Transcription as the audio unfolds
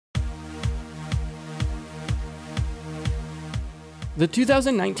The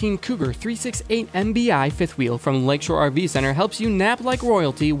 2019 Cougar 368MBI fifth wheel from Lakeshore RV Center helps you nap like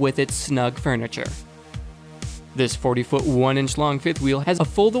royalty with its snug furniture. This 40-foot 1-inch long fifth wheel has a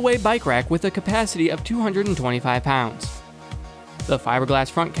fold-away bike rack with a capacity of 225 pounds. The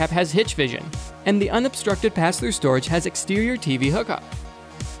fiberglass front cap has hitch vision, and the unobstructed pass-through storage has exterior TV hookup.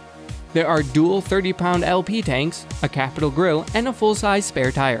 There are dual 30-pound LP tanks, a capital grille, and a full-size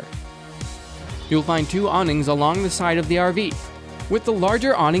spare tire. You'll find 2 awnings along the side of the RV, with the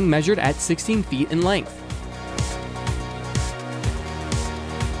larger awning measured at 16 feet in length.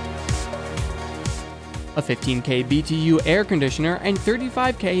 A 15K BTU air conditioner and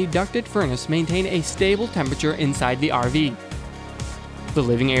 35K ducted furnace maintain a stable temperature inside the RV. The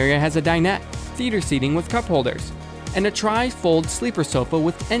living area has a dinette, theater seating with cup holders, and a tri-fold sleeper sofa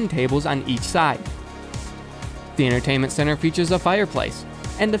with end tables on each side. The entertainment center features a fireplace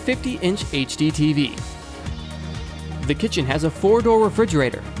and a 50-inch HDTV. The kitchen has a 4-door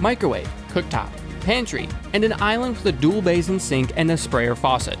refrigerator, microwave, cooktop, pantry, and an island with a dual basin sink and a sprayer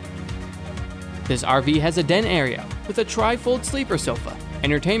faucet. This RV has a den area with a tri-fold sleeper sofa,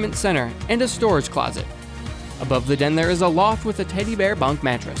 entertainment center, and a storage closet. Above the den there is a loft with a teddy bear bunk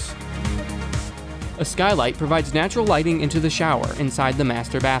mattress. A skylight provides natural lighting into the shower inside the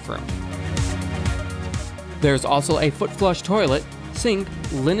master bathroom. There's also a foot flush toilet, sink,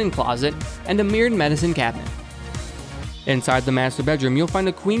 linen closet, and a mirrored medicine cabinet. Inside the master bedroom, you'll find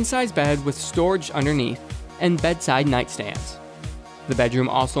a queen-size bed with storage underneath and bedside nightstands. The bedroom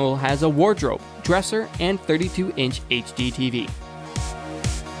also has a wardrobe, dresser, and 32-inch HDTV.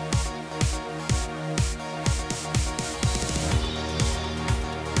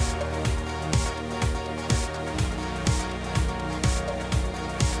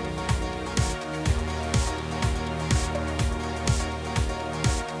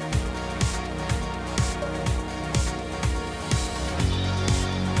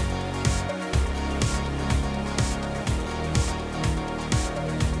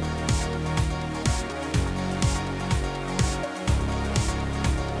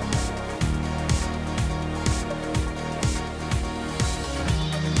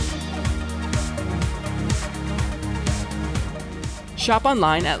 Shop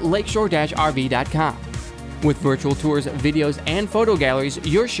online at lakeshore-rv.com. With virtual tours, videos, and photo galleries,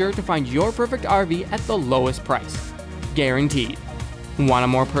 you're sure to find your perfect RV at the lowest price. Guaranteed. Want a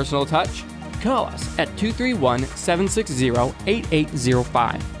more personal touch? Call us at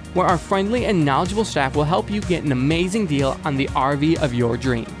 231-760-8805, where our friendly and knowledgeable staff will help you get an amazing deal on the RV of your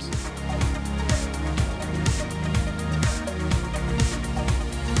dreams.